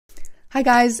Hi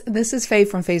guys, this is Faye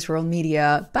from Feisworld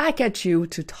Media, back at you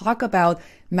to talk about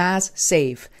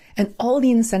MassSave and all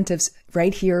the incentives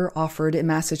right here offered in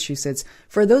Massachusetts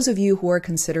for those of you who are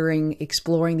considering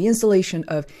exploring the installation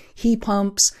of heat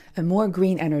pumps and more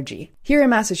green energy. Here in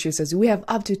Massachusetts, we have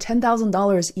up to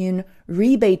 $10,000 in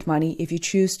rebate money if you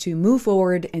choose to move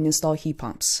forward and install heat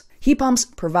pumps. Heat pumps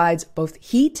provides both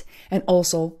heat and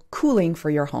also cooling for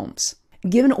your homes.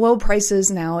 Given oil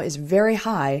prices now is very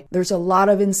high, there's a lot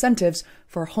of incentives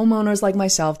for homeowners like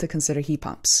myself to consider heat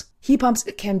pumps. Heat pumps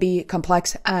can be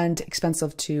complex and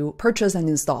expensive to purchase and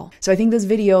install. So I think this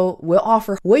video will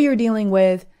offer what you're dealing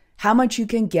with, how much you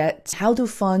can get, how to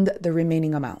fund the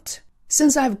remaining amount.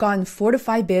 Since I've gotten 4 to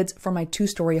 5 bids for my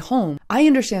 2-story home, I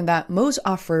understand that most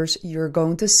offers you're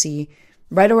going to see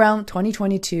right around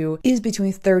 2022 is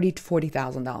between $30,000 to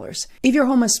 $40,000. If your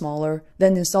home is smaller,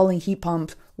 then installing heat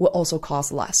pumps will also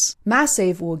cost less.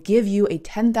 MassSave will give you a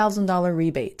 $10,000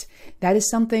 rebate. That is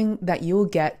something that you'll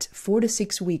get 4 to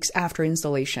 6 weeks after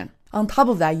installation. On top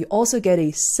of that, you also get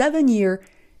a 7-year,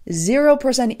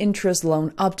 0% interest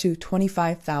loan up to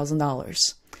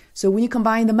 $25,000. So when you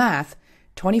combine the math,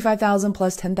 $25,000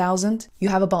 plus $10,000, you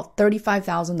have about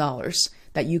 $35,000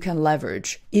 that you can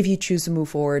leverage if you choose to move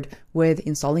forward with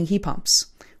installing heat pumps.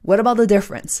 What about the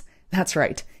difference? That's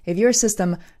right. If your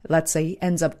system, let's say,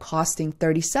 ends up costing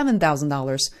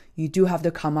 $37,000, you do have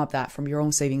to come up that from your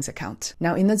own savings account.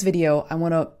 Now, in this video, I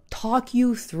want to talk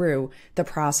you through the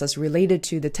process related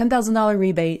to the $10,000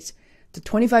 rebate, the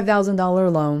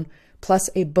 $25,000 loan, plus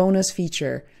a bonus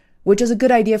feature, which is a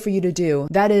good idea for you to do.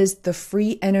 That is the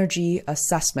free energy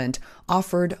assessment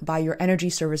offered by your energy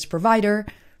service provider.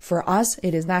 For us,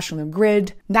 it is National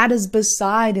Grid. That is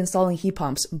beside installing heat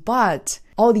pumps, but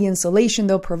all the insulation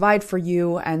they'll provide for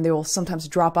you, and they will sometimes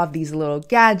drop off these little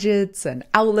gadgets and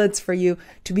outlets for you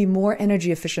to be more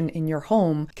energy efficient in your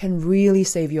home, can really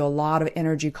save you a lot of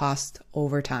energy costs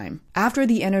over time. After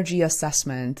the energy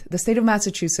assessment, the state of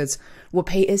Massachusetts will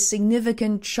pay a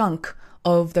significant chunk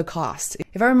of the cost.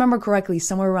 If I remember correctly,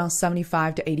 somewhere around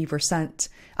 75 to 80%.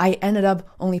 I ended up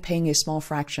only paying a small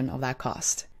fraction of that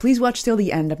cost. Please watch till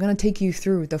the end. I'm going to take you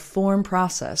through the form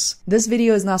process. This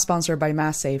video is not sponsored by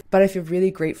MassSave, but I feel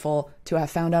really grateful to have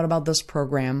found out about this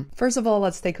program. First of all,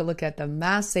 let's take a look at the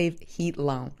MassSave Heat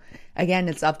Loan. Again,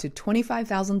 it's up to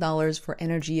 $25,000 for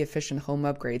energy efficient home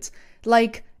upgrades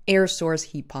like air source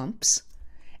heat pumps.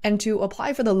 And to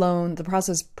apply for the loan, the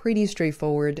process is pretty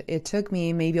straightforward. It took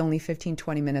me maybe only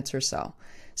 15-20 minutes or so.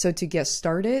 So to get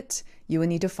started, you will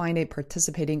need to find a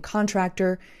participating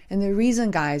contractor. And the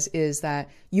reason, guys, is that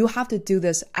you have to do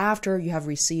this after you have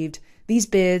received these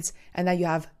bids and that you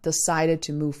have decided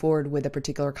to move forward with a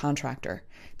particular contractor.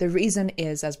 The reason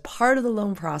is, as part of the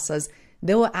loan process,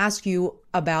 they will ask you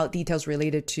about details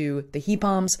related to the heat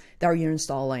pumps that you're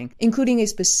installing, including a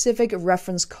specific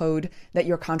reference code that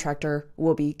your contractor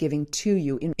will be giving to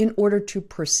you in order to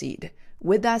proceed.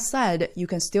 With that said, you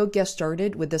can still get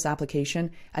started with this application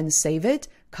and save it,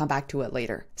 come back to it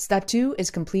later. Step 2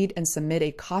 is complete and submit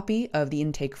a copy of the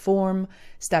intake form.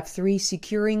 Step 3,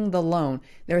 securing the loan.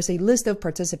 There is a list of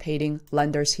participating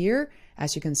lenders here.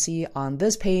 As you can see on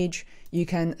this page, you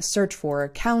can search for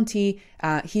county.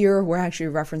 Here, we're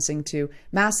actually referencing to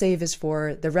MassSave is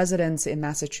for the residents in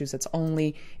Massachusetts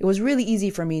only. It was really easy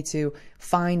for me to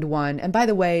find one. And by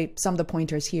the way, some of the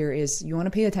pointers here is you want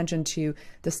to pay attention to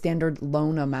the standard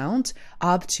loan amount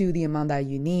up to the amount that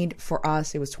you need. For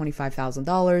us, it was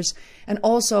 $25,000. And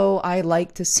also, I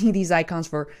like to see these icons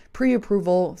for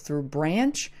pre-approval through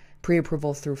branch,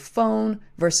 pre-approval through phone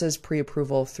versus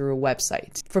pre-approval through a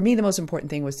website. For me, the most important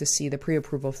thing was to see the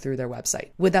pre-approval through their website.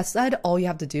 With that said, all you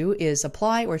have to do is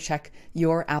apply or check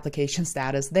your application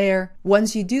status there.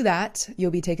 Once you do that, you'll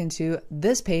be taken to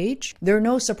this page. There are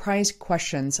no surprise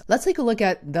questions. Let's take a look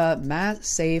at the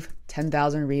MassSave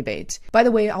 $10,000 rebate. By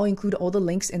the way, I'll include all the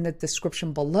links in the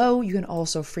description below. You can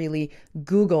also freely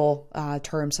Google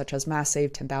terms such as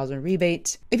MassSave $10,000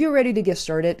 rebate. If you're ready to get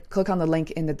started, click on the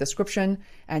link in the description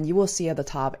and you will see at the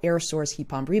top air source heat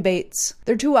pump rebates.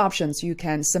 There are 2 options. You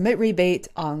can submit rebate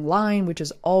online, which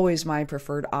is always my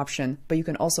preferred option, but you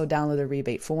can also download the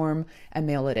rebate form and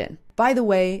mail it in. By the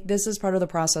way, this is part of the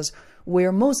process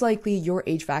where most likely your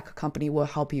HVAC company will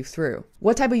help you through.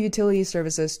 What type of utility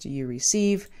services do you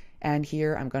receive? And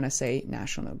here I'm going to say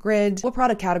National Grid. What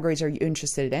product categories are you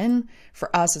interested in?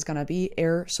 For us, it's going to be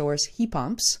air source heat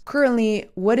pumps.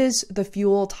 Currently, what is the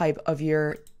fuel type of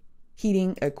your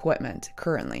heating equipment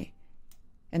currently?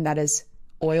 And that is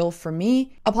oil for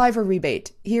me. Apply for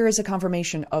rebate. Here is a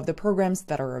confirmation of the programs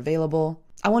that are available.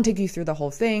 I won't take you through the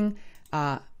whole thing.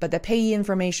 But the payee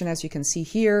information, as you can see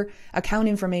here, account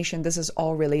information, this is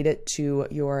all related to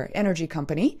your energy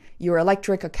company, your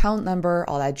electric account number,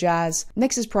 all that jazz.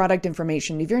 Next is product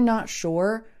information. If you're not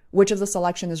sure which of the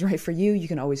selection is right for you, you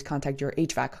can always contact your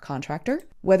HVAC contractor.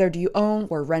 Whether do you own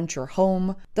or rent your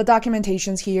home? The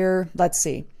documentation's here. Let's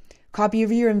see. Copy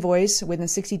of your invoice within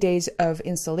 60 days of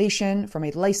installation from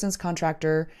a licensed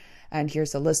contractor. And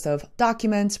here's a list of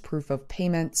documents, proof of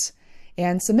payments,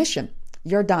 and submission.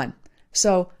 You're done.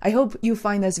 So I hope you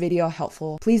find this video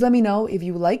helpful. Please let me know if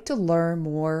you would like to learn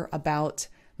more about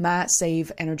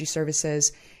MassSave energy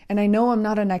services. And I know I'm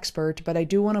not an expert, but I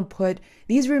do want to put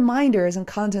these reminders and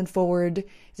content forward.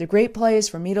 It's a great place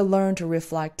for me to learn, to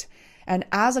reflect. And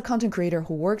as a content creator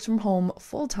who works from home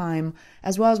full-time,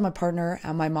 as well as my partner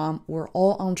and my mom, we're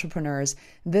all entrepreneurs.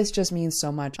 This just means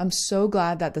so much. I'm so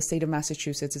glad that the state of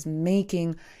Massachusetts is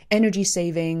making energy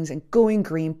savings and going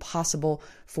green possible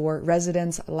for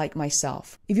residents like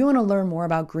myself. If you want to learn more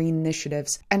about green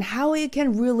initiatives and how it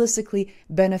can realistically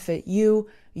benefit you,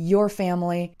 your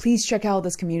family, please check out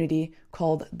this community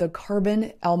called the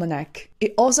Carbon Almanac.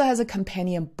 It also has a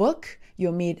companion book.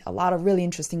 You'll meet a lot of really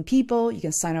interesting people. You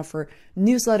can sign up for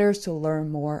newsletters to learn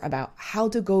more about how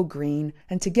to go green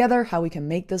and together how we can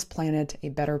make this planet a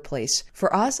better place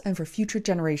for us and for future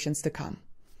generations to come.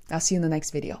 I'll see you in the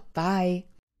next video. Bye.